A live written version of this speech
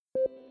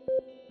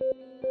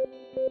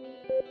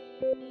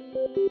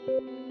Hello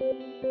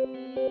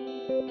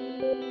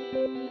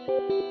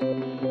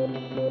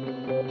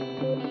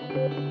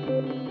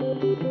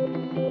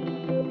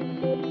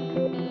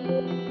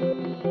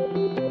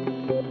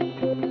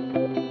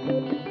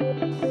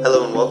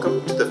and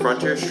welcome to the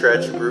Frontier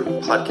Strategy Group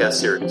podcast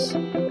series.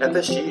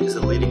 FSG is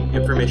the leading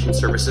information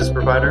services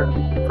provider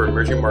for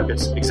emerging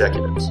markets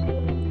executives.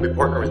 We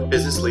partner with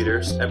business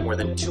leaders at more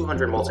than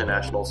 200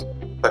 multinationals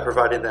by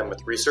providing them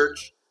with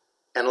research,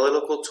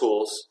 analytical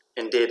tools,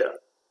 and data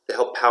to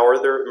help power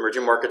their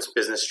emerging markets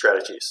business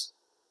strategies.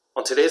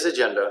 On today's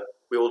agenda,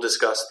 we will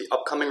discuss the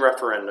upcoming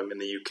referendum in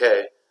the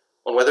UK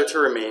on whether to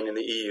remain in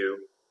the EU,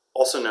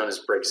 also known as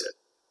Brexit.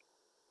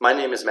 My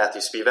name is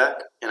Matthew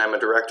Spivak, and I'm a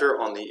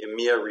director on the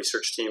EMEA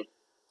research team.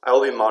 I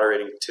will be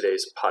moderating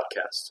today's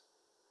podcast.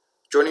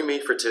 Joining me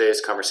for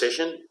today's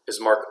conversation is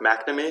Mark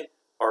McNamee,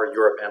 our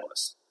Europe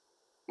analyst.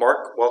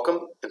 Mark,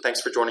 welcome, and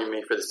thanks for joining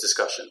me for this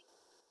discussion.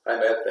 Hi,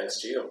 Matt. Thanks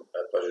to you.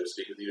 A pleasure to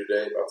speak with you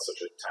today about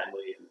such a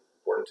timely and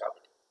important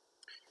topic.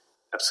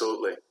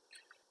 Absolutely.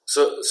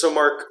 So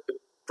Mark,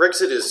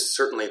 Brexit is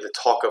certainly the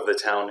talk of the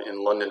town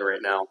in London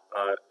right now.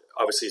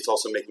 Obviously, it's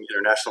also making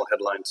international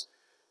headlines,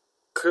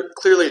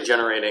 clearly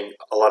generating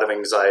a lot of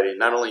anxiety,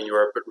 not only in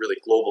Europe, but really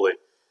globally.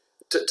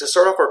 To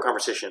start off our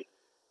conversation,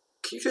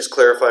 can you just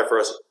clarify for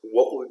us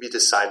what will be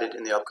decided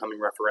in the upcoming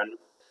referendum?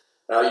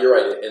 You're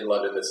right. In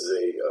London, this is,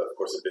 of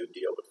course, a big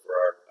deal, but for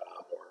our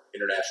more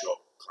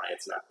international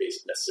clients, not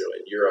based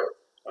necessarily in Europe,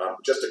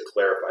 just to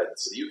clarify,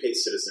 so the UK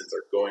citizens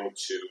are going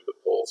to the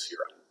polls here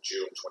on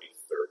June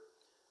 23rd.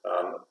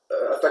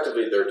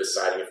 Effectively, they're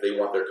deciding if they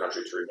want their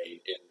country to remain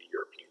in the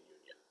European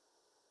Union.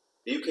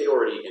 The UK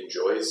already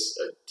enjoys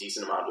a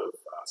decent amount of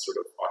sort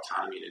of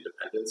autonomy and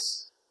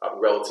independence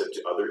relative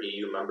to other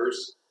EU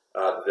members.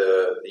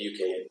 The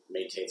UK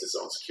maintains its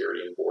own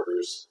security and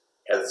borders,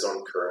 has its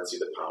own currency,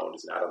 the pound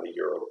is not on the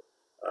euro,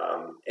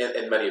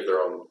 and many of their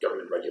own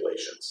government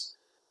regulations.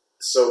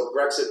 So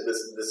Brexit,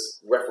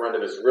 this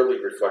referendum is really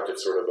reflective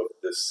sort of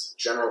this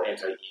general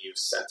anti-EU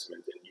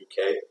sentiment in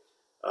UK,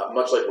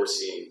 much like we're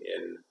seeing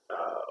in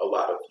a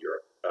lot of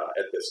Europe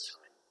at this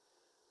time.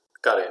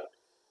 Got it.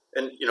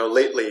 And,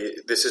 lately,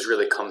 this has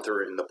really come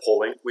through in the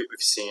polling. We've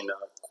seen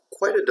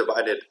quite a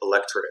divided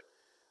electorate.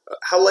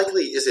 How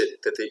likely is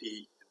it that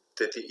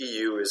the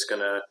EU is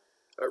going to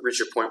reach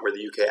a point where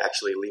the UK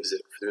actually leaves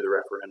it through the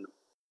referendum?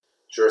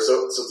 Sure.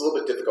 So it's a little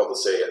bit difficult to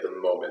say at the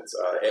moment.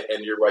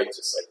 And you're right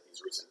to cite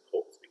these recent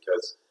polls,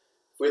 because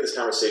if we had this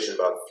conversation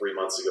about 3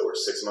 months ago or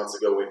 6 months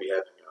ago, we'd be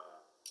having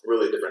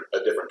really a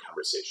different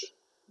conversation.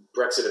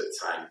 Brexit at the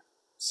time,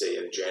 say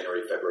in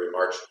January, February,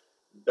 March,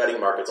 betting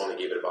markets only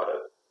gave it about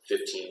a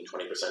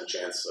 15-20%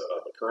 chance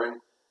of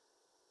occurring.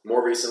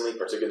 More recently,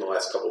 particularly in the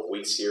last couple of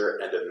weeks here,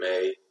 end of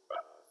May,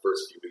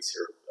 first few weeks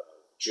here of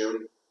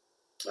June,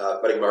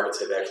 betting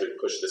markets have actually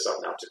pushed this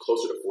up now to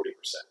closer to 40%.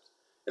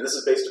 And this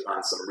is based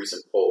upon some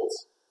recent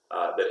polls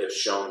that have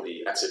shown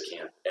the exit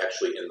camp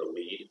actually in the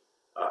lead.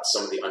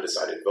 Some of the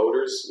undecided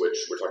voters,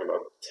 which we're talking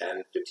about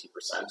 10-15%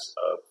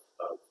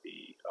 of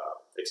the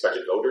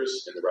expected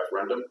voters in the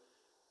referendum,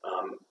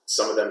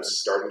 some of them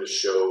starting to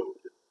show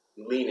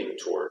leaning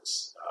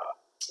towards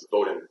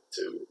voting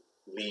to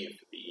leave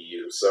the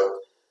EU.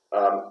 So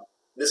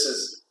this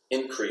has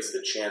increased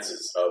the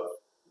chances of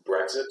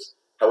Brexit.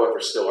 However,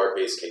 still our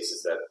base case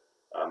is that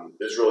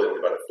there's really only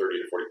about a 30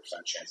 to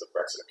 40% chance of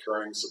Brexit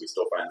occurring, so we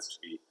still find this to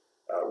be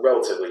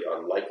relatively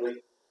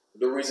unlikely.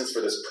 The reasons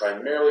for this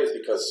primarily is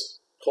because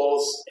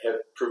polls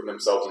have proven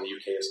themselves in the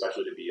UK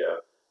especially to be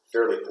a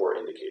fairly poor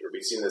indicator.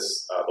 We've seen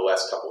this the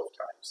last couple of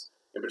times,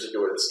 in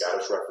particular the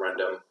Scottish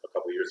referendum a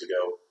couple of years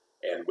ago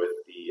and with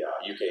the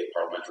UK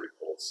parliamentary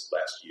polls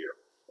last year.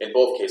 In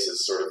both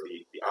cases, sort of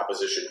the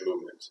opposition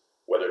movement,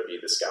 whether it be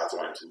the Scots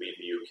wanting to leave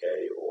the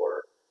UK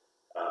or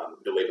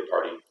the Labour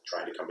Party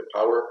trying to come to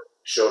power,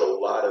 showed a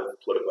lot of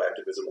political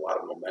activism, a lot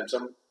of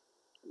momentum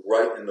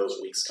right in those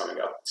weeks coming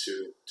up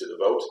to the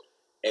vote.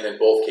 And in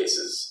both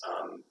cases,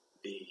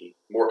 the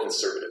more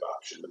conservative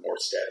option, the more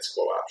status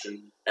quo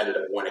option, ended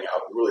up winning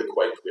out really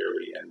quite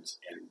clearly and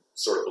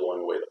sort of blowing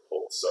away the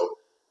polls. So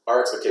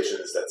our expectation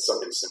is that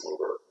something similar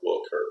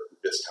will occur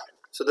this time.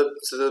 So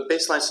the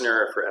baseline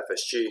scenario for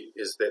FSG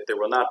is that there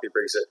will not be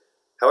Brexit.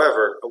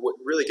 However, what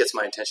really gets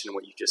my attention in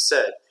what you just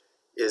said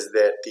is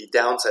that the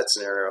downside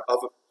scenario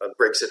of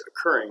Brexit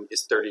occurring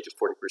is 30 to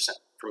 40%.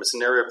 From a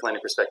scenario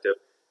planning perspective,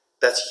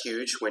 that's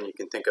huge when you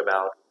can think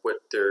about what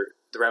the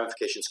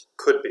ramifications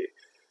could be.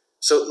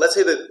 So let's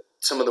say that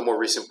some of the more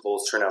recent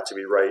polls turn out to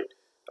be right.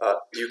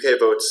 The UK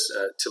votes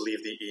to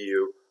leave the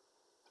EU.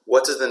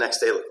 What does the next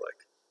day look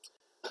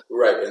like?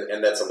 Right,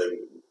 and that's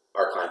something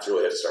our clients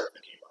really have to start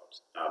thinking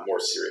about more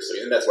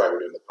seriously, and that's why we're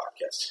doing the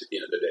podcast at the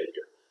end of the day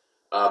here.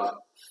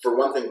 For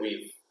one thing,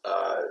 we've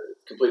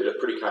completed a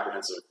pretty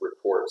comprehensive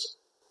report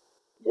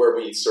where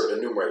we sort of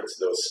enumerate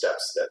those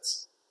steps that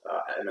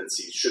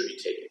MNCs should be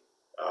taking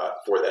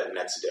for that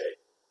next day,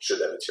 should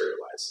that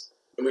materialize.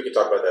 And we can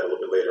talk about that a little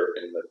bit later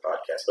in the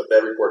podcast, but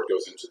that report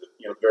goes into the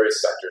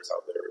various sectors,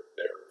 how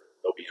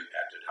they'll be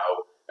impacted,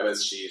 how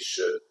MNCs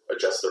should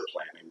adjust their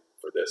planning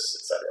for this,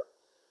 etc.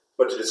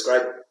 But to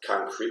describe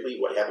concretely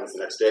what happens the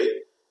next day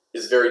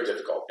is very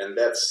difficult, and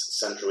that's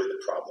centrally the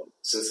problem,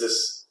 since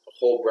this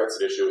whole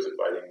Brexit issue is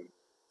inviting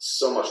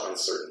so much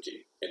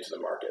uncertainty into the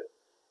market.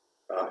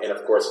 And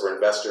of course, for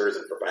investors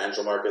and for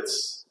financial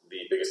markets, the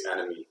biggest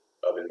enemy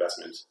of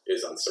investment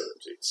is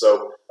uncertainty.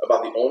 So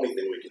about the only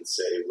thing we can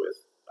say with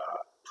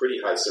pretty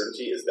high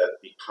certainty is that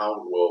the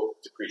pound will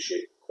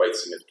depreciate quite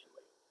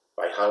significantly.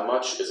 By how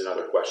much is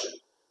another question.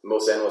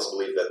 Most analysts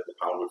believe that the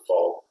pound would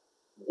fall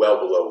well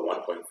below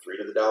 1.3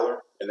 to the dollar,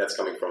 and that's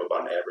coming from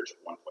about an average of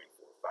 1.45,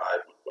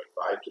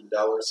 1.5 to the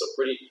dollar. So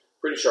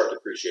pretty sharp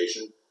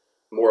depreciation.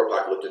 More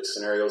apocalyptic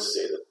scenarios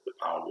say that the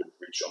pound would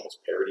reach almost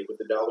parity with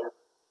the dollar.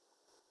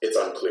 It's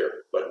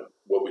unclear, but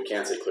what we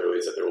can say clearly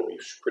is that there will be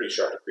pretty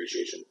sharp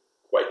depreciation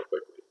quite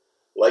quickly.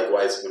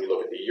 Likewise, when you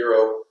look at the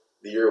euro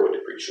would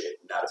depreciate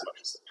not as much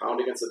as the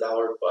pound against the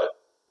dollar, but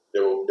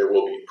there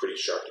will be pretty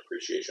sharp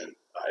depreciation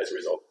as a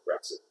result of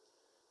Brexit.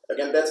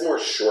 Again, that's more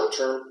short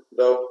term,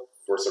 though,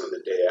 for sort of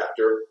the day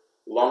after.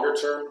 Longer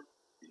term,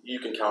 you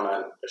can count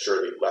on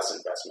assuredly less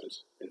investment.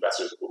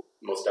 Investors will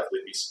most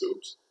definitely be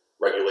spooked.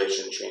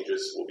 Regulation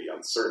changes will be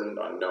uncertain,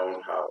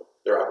 unknown how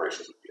their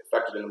operations would be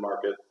affected in the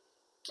market.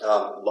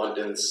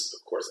 London's,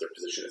 of course, their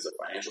position as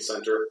a financial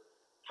center.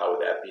 How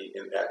would that be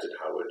impacted?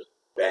 How would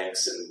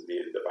banks and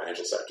the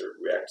financial sector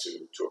react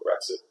to a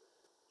Brexit?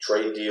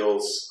 Trade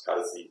deals. How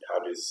does the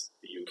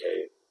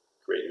UK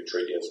create new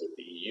trade deals with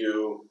the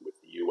EU, with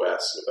the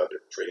US, with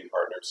other trading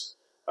partners?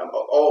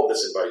 All of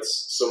this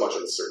invites so much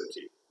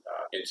uncertainty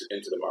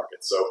into the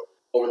market. So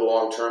over the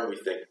long term, we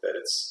think that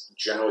it's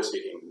generally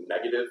speaking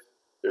negative.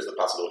 There's the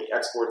possibility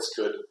exports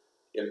could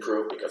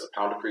improve because of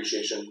pound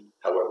appreciation.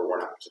 However, we're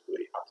not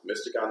particularly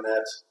optimistic on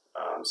that.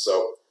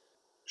 So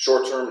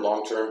short term,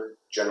 long term,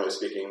 generally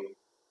speaking,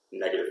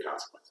 negative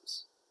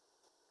consequences.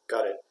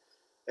 Got it.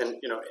 And,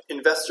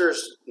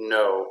 investors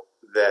know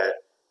that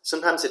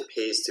sometimes it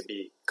pays to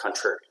be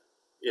contrarian.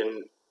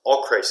 In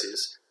all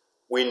crises,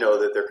 we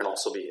know that there can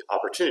also be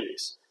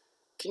opportunities.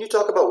 Can you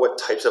talk about what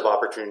types of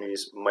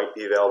opportunities might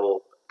be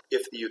available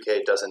if the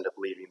UK does end up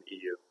leaving the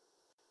EU?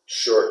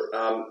 Sure.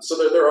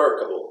 So there are a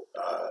couple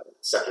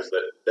sectors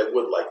that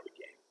would likely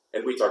gain,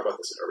 and we talk about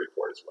this in our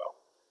report as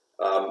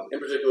well. In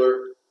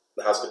particular,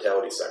 the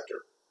hospitality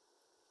sector,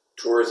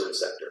 tourism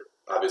sector.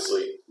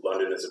 Obviously,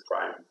 London is a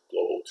prime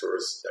global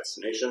tourist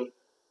destination.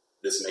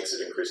 This makes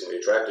it increasingly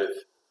attractive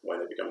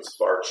when it becomes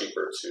far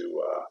cheaper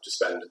to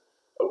spend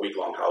a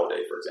week-long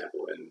holiday, for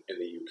example, in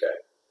the UK.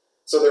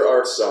 So there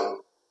are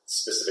some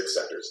specific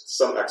sectors.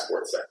 Some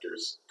export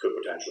sectors could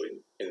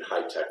potentially, in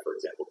high tech, for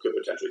example, could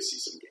potentially see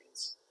some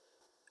gains.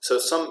 So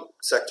some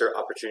sector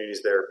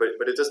opportunities there,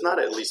 but it does not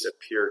at least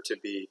appear to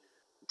be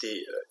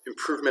the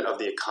improvement of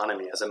the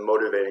economy as a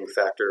motivating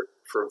factor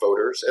for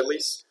voters, at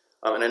least.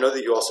 And I know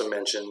that you also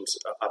mentioned,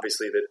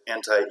 obviously, that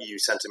anti-EU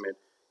sentiment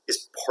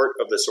is part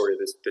of the story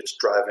that's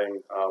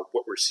driving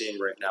what we're seeing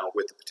right now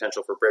with the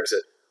potential for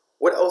Brexit.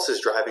 What else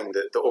is driving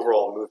the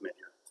overall movement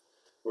here?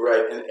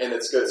 Right, and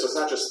it's good. So it's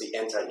not just the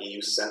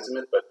anti-EU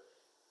sentiment, but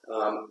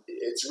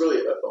it's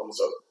really almost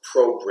a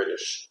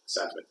pro-British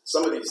sentiment.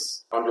 Some of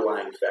these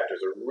underlying factors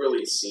are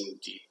really seen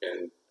deep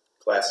in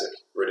classic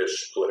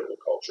British political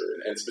culture,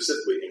 and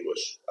specifically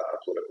English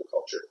political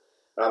culture.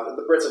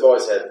 The Brits have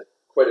always had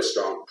quite a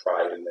strong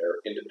pride in their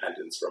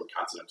independence from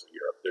continental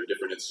Europe. Their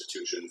different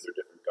institutions, their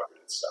different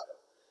governance style.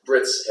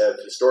 Brits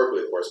have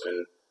historically, of course,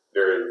 been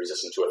very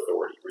resistant to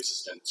authority,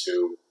 resistant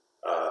to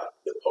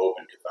the Pope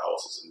and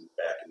Catholicism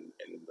back in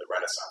the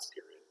Renaissance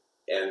period.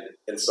 And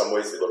in some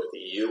ways, they look at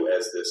the EU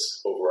as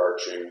this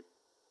overarching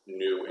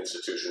new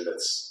institution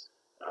that's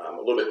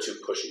a little bit too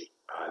pushy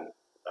on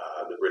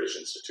the British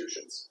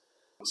institutions.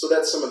 So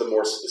that's some of the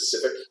more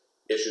specific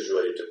issues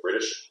related to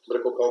British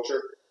political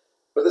culture.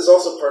 But there's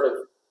also part of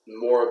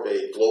more of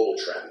a global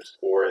trend,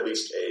 or at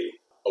least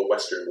a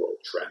Western world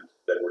trend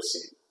that we're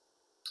seeing.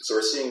 So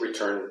we're seeing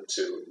return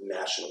to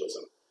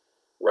nationalism,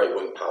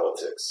 right-wing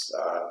politics,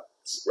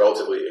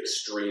 relatively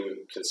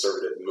extreme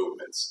conservative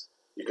movements.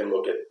 You can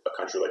look at a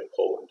country like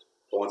Poland.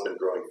 Poland's been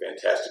growing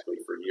fantastically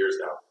for years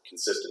now,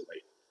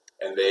 consistently.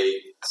 And they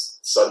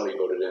suddenly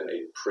voted in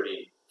a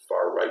pretty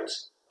far-right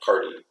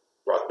party,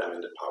 brought them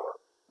into power.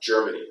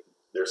 Germany,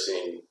 they're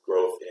seeing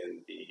growth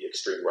in the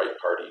extreme right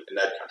party in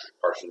that country,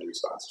 partially in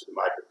response to the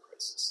migrant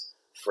crisis.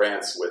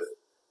 France with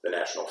the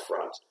National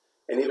Front.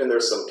 And even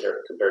there's some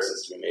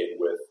comparisons to be made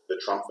with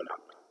the Trump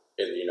phenomenon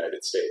in the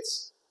United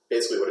States.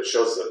 Basically what it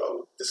shows is that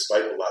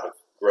despite a lot of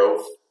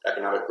growth,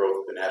 economic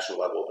growth at the national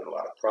level and a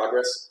lot of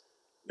progress,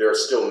 there are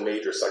still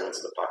major segments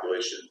of the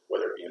population,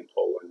 whether it be in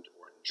Poland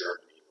or in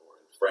Germany or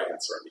in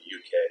France or in the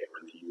UK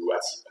or in the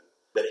US even,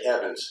 that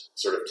haven't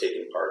sort of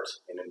taken part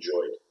and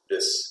enjoyed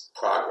this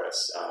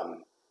progress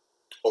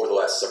over the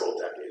last several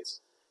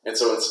decades. And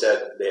so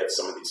instead, they have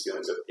some of these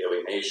feelings of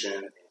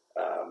alienation,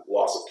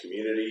 loss of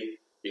community,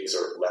 being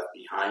sort of left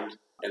behind.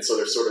 And so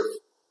they're sort of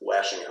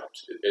lashing out.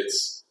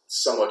 It's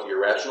somewhat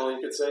irrational, you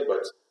could say,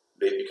 but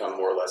they become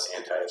more or less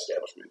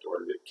anti-establishment,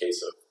 or in the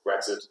case of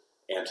Brexit,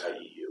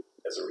 anti-EU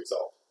as a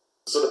result.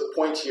 So the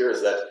point here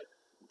is that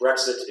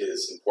Brexit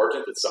is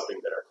important. It's something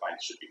that our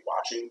clients should be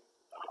watching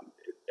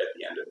at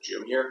the end of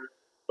June here,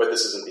 but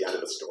this isn't the end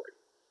of the story.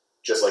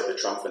 Just like the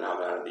Trump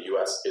phenomenon in the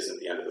U.S. isn't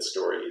the end of the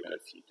story, even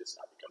if he does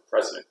not become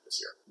president this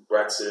year.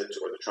 Brexit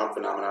or the Trump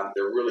phenomenon,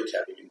 they're really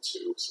tapping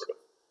into sort of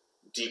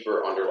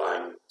deeper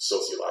underlying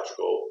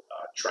sociological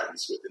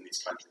trends within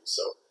these countries.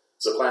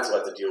 So clients will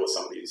have to deal with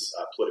some of these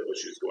political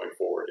issues going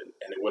forward, and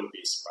it wouldn't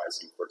be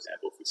surprising, for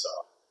example, if we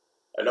saw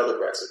another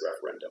Brexit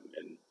referendum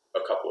in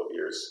a couple of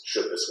years,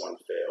 should this one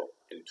fail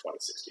in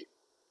 2016.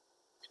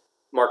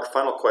 Mark,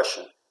 final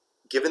question.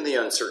 Given the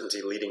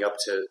uncertainty leading up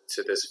to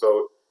this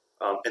vote,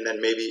 and then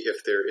maybe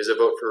if there is a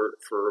vote for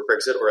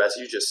Brexit, or as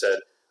you just said,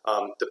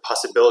 the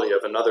possibility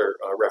of another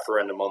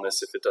referendum on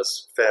this if it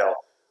does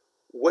fail,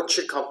 what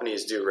should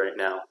companies do right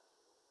now?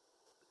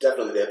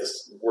 Definitely, they have to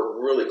work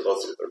really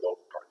closely with their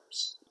local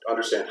partners,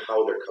 understand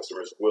how their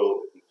customers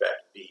will, in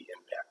fact, be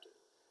impacted.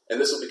 And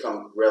this will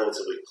become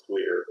relatively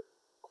clear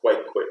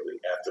quite quickly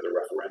after the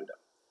referendum.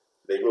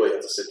 They really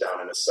have to sit down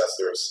and assess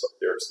their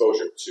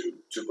exposure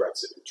to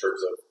Brexit in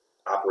terms of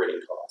operating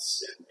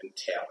costs and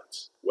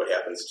talent. What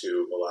happens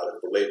to a lot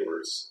of the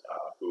laborers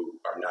who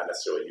are not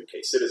necessarily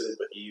UK citizens,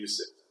 but EU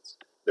citizens,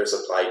 their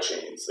supply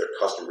chains, their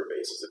customer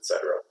bases,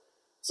 etc.,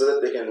 so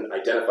that they can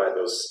identify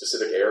those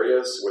specific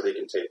areas where they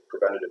can take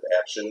preventative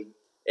action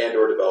and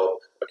or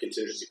develop a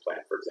contingency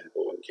plan, for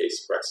example, in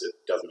case Brexit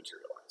does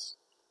materialize.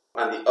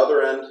 On the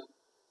other end,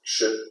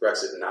 should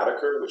Brexit not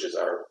occur, which is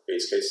our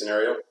base case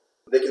scenario,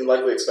 they can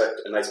likely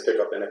expect a nice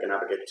pickup in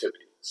economic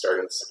activity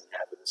starting the second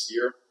half of this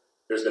year.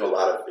 There's been a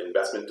lot of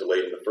investment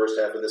delayed in the first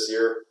half of this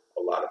year.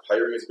 A lot of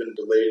hiring has been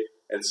delayed.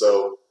 And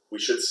so we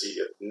should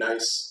see a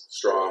nice,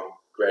 strong,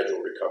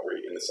 gradual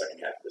recovery in the second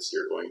half of this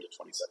year going to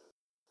 2017.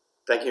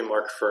 Thank you,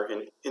 Mark, for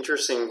an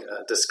interesting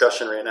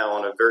discussion right now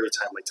on a very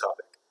timely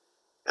topic.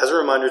 As a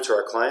reminder to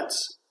our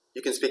clients,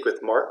 you can speak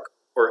with Mark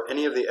or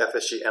any of the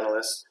FSG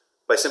analysts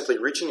by simply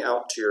reaching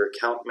out to your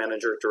account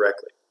manager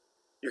directly.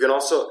 You can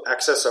also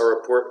access our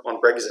report on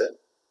Brexit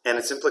and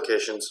its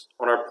implications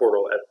on our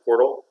portal at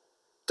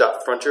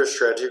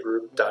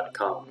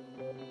portal.frontierstrategygroup.com.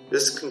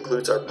 This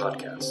concludes our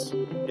podcast.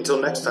 Until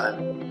next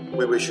time,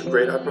 we wish you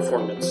great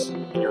outperformance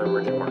in your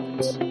emerging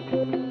markets.